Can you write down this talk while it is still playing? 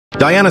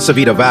Diana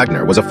Savita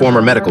Wagner was a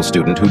former medical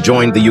student who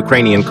joined the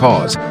Ukrainian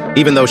cause,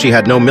 even though she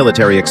had no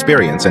military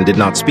experience and did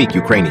not speak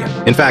Ukrainian.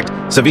 In fact,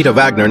 Savita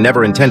Wagner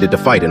never intended to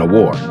fight in a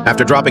war.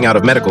 After dropping out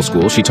of medical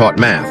school, she taught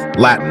math,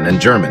 Latin, and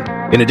German,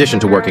 in addition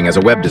to working as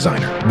a web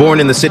designer. Born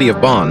in the city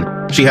of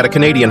Bonn, she had a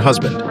Canadian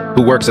husband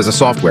who works as a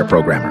software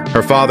programmer.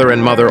 Her father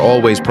and mother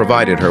always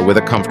provided her with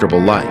a comfortable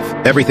life.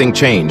 Everything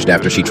changed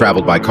after she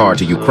traveled by car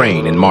to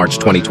Ukraine in March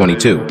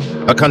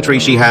 2022, a country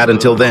she had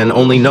until then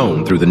only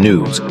known through the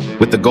news,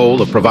 with the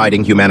goal of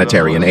providing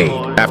humanitarian aid.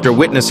 After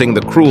witnessing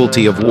the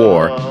cruelty of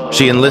war,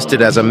 she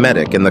enlisted as a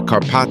medic in the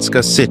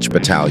Karpatska Sich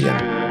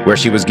Battalion, where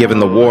she was given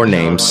the war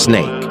name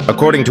Snake.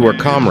 According to her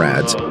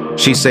comrades,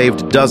 she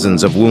saved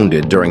dozens of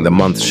wounded during the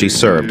months she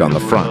served on the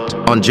front.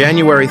 On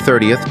January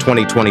 30th,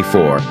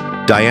 2024,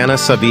 Diana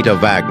Savita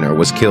Wagner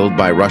was killed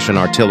by Russian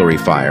artillery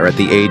fire at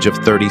the age of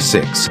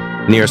 36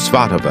 near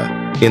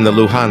Svatovo in the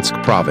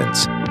Luhansk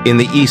province, in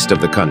the east of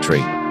the country,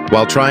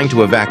 while trying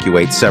to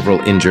evacuate several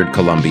injured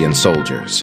Colombian soldiers.